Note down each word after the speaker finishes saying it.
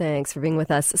Thanks for being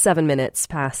with us. 7 minutes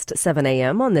past 7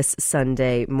 a.m. on this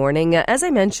Sunday morning. As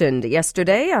I mentioned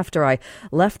yesterday, after I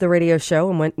left the radio show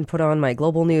and went and put on my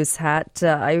Global News hat,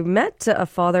 I met a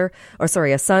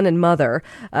son and mother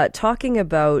talking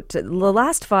about the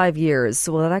last 5 years.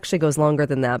 Well, it actually goes longer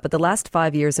than that, but the last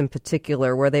 5 years in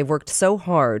particular, where they've worked so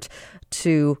hard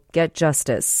to get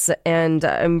justice. And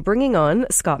I'm bringing on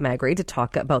Scott Magri to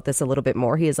talk about this a little bit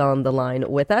more. He is on the line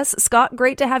with us. Scott,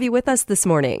 great to have you with us this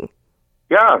morning.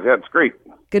 Yeah, it's great.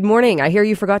 Good morning. I hear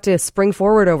you forgot to spring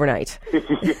forward overnight. Yeah,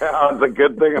 it's a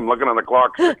good thing. I'm looking on the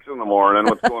clock 6 in the morning.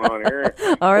 What's going on here?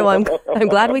 All right, well, I'm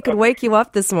glad we could wake you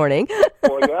up this morning.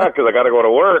 Well, yeah, because I got to go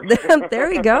to work. There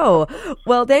you go.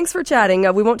 Well, thanks for chatting.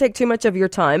 We won't take too much of your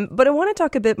time, but I want to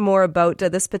talk a bit more about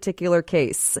this particular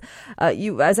case.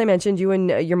 As I mentioned, you and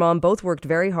your mom both worked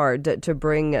very hard to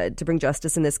bring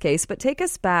justice in this case. But take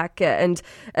us back and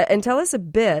tell us a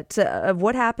bit of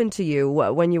what happened to you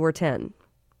when you were 10.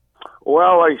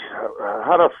 Well, I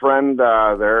had a friend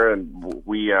there, and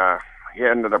he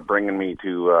ended up bringing me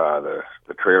to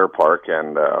the trailer park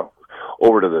and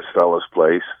over to this fella's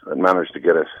place, and managed to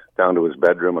get us down to his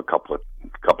bedroom a couple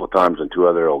of times on 2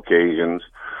 other occasions.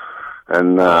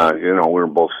 And we were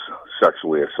both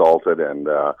sexually assaulted, and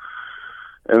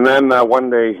then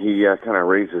one day he kind of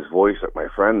raised his voice at my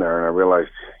friend there, and I realized,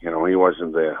 he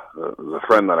wasn't the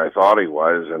friend that I thought he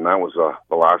was, and that was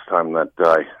the last time that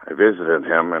I visited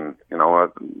him. And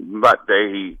that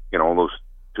day, those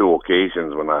 2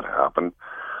 occasions when that happened,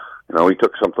 he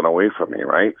took something away from me,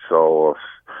 right? So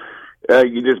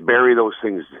you just bury those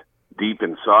things deep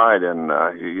inside, and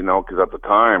because at the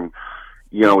time,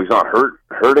 he's not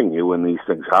hurting you when these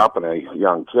things happen to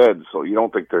young kids, so you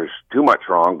don't think there's too much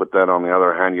wrong. But then on the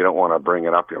other hand, you don't want to bring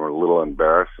it up. You're a little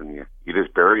embarrassed, and you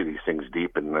just bury these things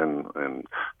deep and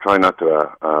try not to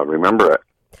remember it.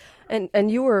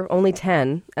 And you were only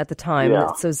 10 at the time.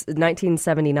 Yeah. So it was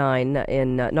 1979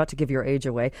 in, not to give your age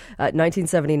away,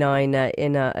 1979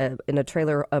 in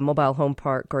a mobile home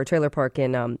park or a trailer park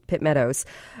in Pitt Mesdows.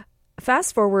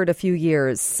 Fast forward a few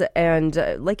years, and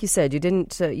like you said, you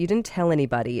didn't tell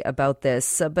anybody about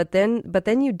this, but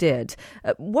then you did.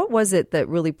 What was it that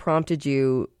really prompted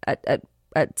you at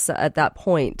that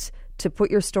point to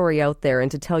put your story out there and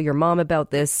to tell your mom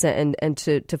about this and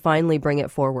to finally bring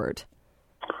it forward?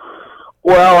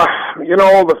 Well,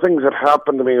 the things that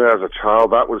happened to me as a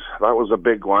child, that was a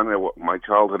big one. My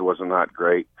childhood wasn't that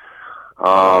great,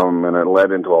 and it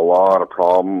led into a lot of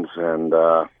problems, and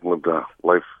lived a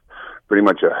life pretty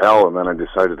much a hell. And then I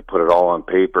decided to put it all on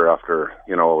paper after,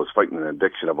 I was fighting an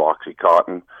addiction of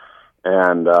Oxycontin,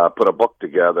 and put a book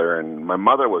together. And my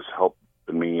mother was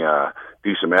helping me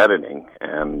do some editing,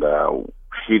 and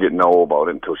she didn't know about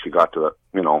it until she got to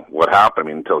what happened,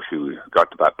 until she got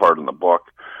to that part in the book.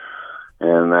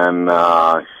 And then,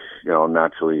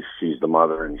 naturally she's the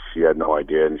mother, and she had no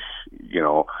idea, and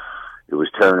it was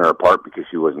tearing her apart because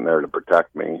she wasn't there to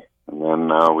protect me. And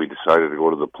then we decided to go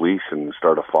to the police and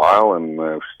start a file, and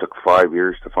it took 5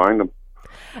 years to find him.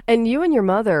 And you and your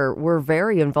mother were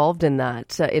very involved in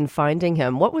that, in finding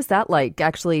him. What was that like,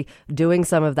 actually doing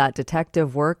some of that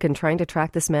detective work and trying to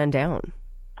track this man down?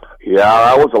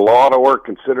 Yeah, that was a lot of work,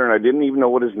 considering I didn't even know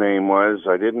what his name was.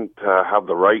 I didn't have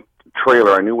the right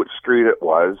trailer. I knew what street it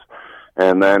was.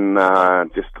 And then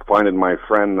just finding my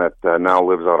friend that now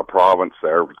lives out of province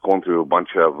there, going through a bunch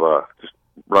of just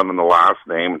running the last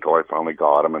name until I finally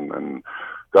got him, and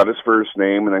got his first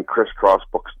name, and then crisscross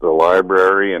books to the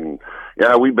library. And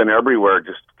yeah, we've been everywhere,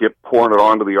 just pouring it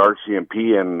onto the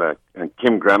RCMP, and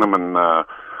Kim Grenham and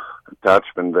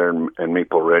attachment there in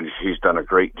Maple Ridge. She's done a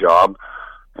great job,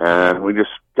 and we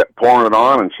just kept pouring it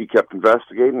on, and she kept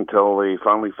investigating until they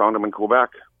finally found him in Quebec.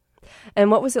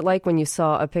 And what was it like when you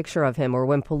saw a picture of him, or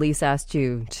when police asked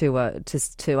you to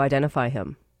identify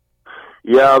him?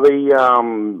 Yeah, they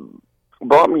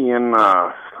brought me in,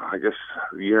 I guess,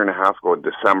 a year and a half ago in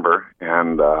December,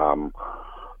 and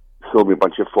showed me a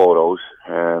bunch of photos,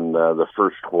 and the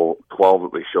first 12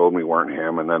 that they showed me weren't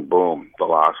him, and then boom, the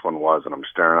last one was, and I'm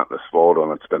staring at this photo,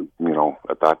 and it's been,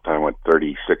 at that time,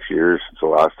 36 years since the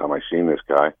last time I seen this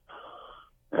guy,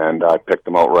 and I picked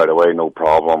him out right away, no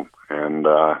problem. And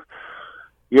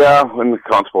when the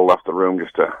constable left the room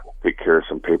just to take care of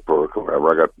some paperwork or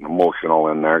whatever, I got emotional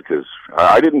in there because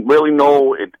I didn't really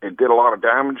know it did a lot of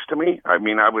damage to me. I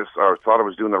thought I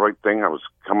was doing the right thing. I was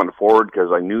coming forward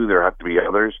because I knew there had to be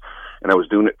others, and I was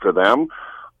doing it for them.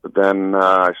 But then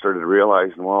I started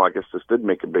realizing, well, I guess this did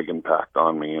make a big impact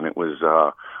on me, and it was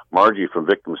Margie from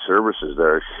Victim Services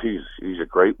there. She's a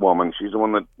great woman. She's the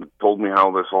one that told me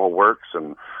how this all works,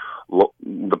 and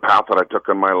the path that I took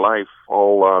in my life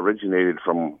all originated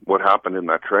from what happened in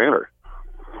that trailer.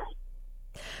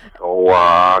 So,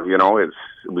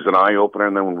 it was an eye-opener,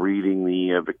 and then reading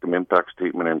the victim impact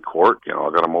statement in court, I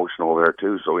got emotional there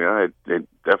too. So, yeah, it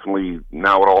definitely,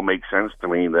 now it all makes sense to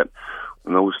me that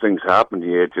when those things happen to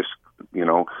you, it just,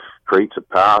 creates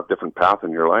a different path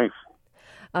in your life.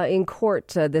 In court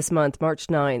this month, March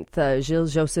 9th,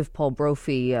 Gilles Joseph Paul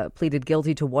Brophy pleaded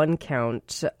guilty to one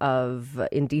count of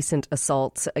indecent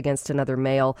assault against another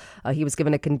male. He was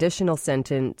given a conditional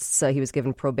sentence. He was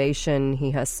given probation.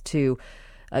 He has to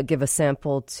give a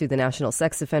sample to the National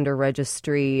Sex Offender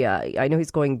Registry. I know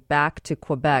he's going back to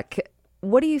Quebec.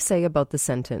 What do you say about the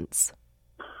sentence?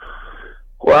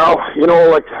 Well,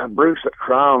 like Bruce at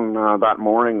Crown that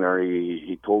morning there,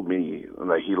 he told me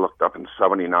that he looked up in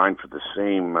 79 for the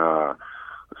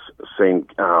same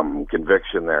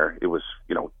conviction there. It was,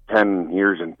 10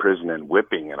 years in prison and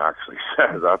whipping, it actually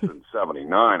says. That's in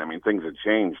 79. I mean, things have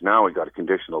changed. Now we got a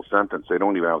conditional sentence. They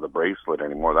don't even have the bracelet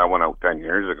anymore. That went out 10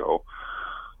 years ago.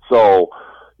 So,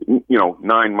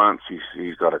 9 months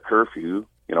he's got a curfew.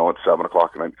 At 7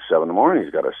 o'clock at night, 7 in the morning,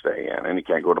 he's got to stay in, and he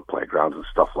can't go to playgrounds and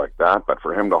stuff like that. But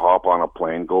for him to hop on a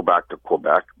plane, go back to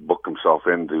Quebec, book himself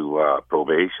into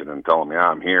probation, and tell him, yeah,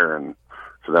 I'm here, and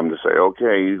for them to say,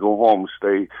 okay, you go home,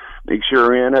 stay, make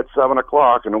sure you're in at 7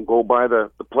 o'clock, and don't go by the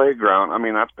playground. I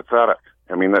mean, that's pathetic.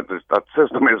 I mean, that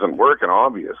system isn't working,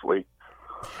 obviously.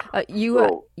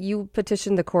 You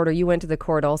petitioned the court, or you went to the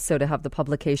court also to have the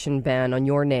publication ban on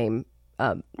your name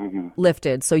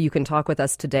lifted, so you can talk with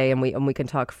us today, and we can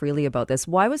talk freely about this.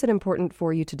 Why was it important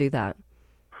for you to do that?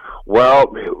 Well,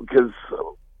 because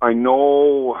I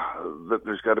know that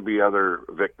there's got to be other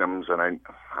victims, and I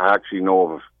actually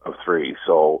know of 3.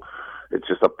 So it's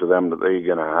just up to them that they're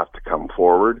going to have to come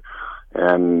forward.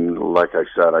 And like I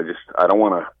said, I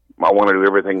want to do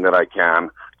everything that I can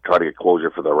to try to get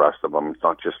closure for the rest of them. It's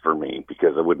not just for me,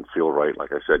 because it wouldn't feel right.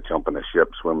 Like I said, jump in a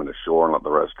ship, swim in the shore, and let the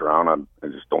rest drown. I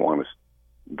just don't want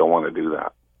to do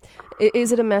that.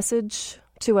 Is it a message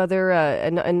to other,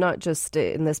 and not just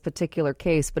in this particular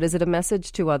case, but is it a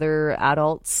message to other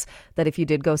adults that if you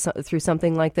did go through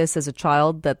something like this as a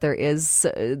child, that there is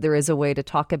a way to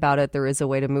talk about it, there is a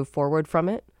way to move forward from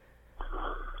it?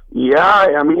 Yeah,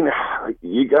 I mean,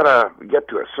 you gotta get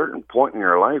to a certain point in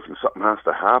your life, and something has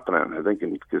to happen. And I think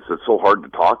because it's so hard to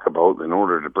talk about in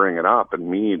order to bring it up,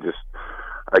 and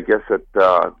I guess that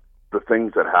the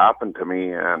things that happened to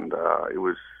me, and it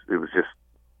was just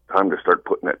time to start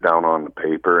putting it down on the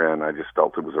paper, and I just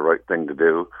felt it was the right thing to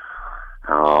do.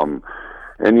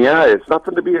 And yeah, it's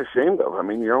nothing to be ashamed of. I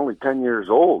mean, you're only 10 years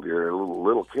old. You're a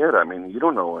little kid. I mean, you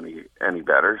don't know any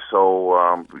better.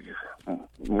 So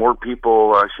more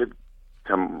people should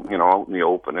come, out in the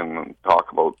open and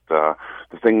talk about the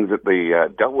things that they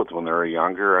dealt with when they were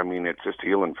younger. I mean, it's just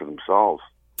healing for themselves.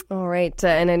 All right.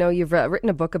 And I know you've written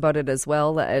a book about it as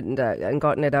well, and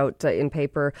gotten it out in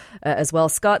paper as well.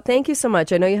 Scott, thank you so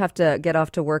much. I know you have to get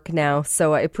off to work now,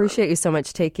 so I appreciate you so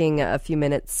much taking a few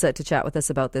minutes to chat with us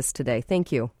about this today.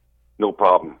 Thank you. No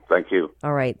problem. Thank you.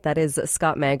 All right. That is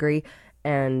Scott Magri,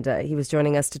 and he was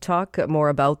joining us to talk more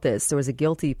about this. There was a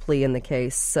guilty plea in the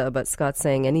case, but Scott's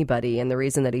saying anybody, and the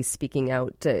reason that he's speaking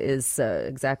out is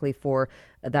exactly for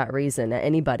that reason.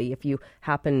 Anybody, if you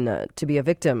happen to be a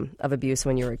victim of abuse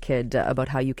when you're a kid, about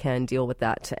how you can deal with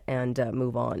that and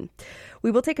move on.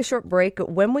 We will take a short break.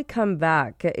 When we come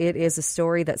back, it is a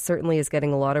story that certainly is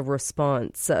getting a lot of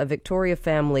response. A Victoria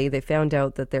family, they found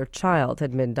out that their child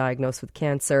had been diagnosed with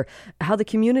cancer. How the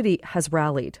community has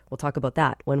rallied. We'll talk about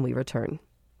that when we return.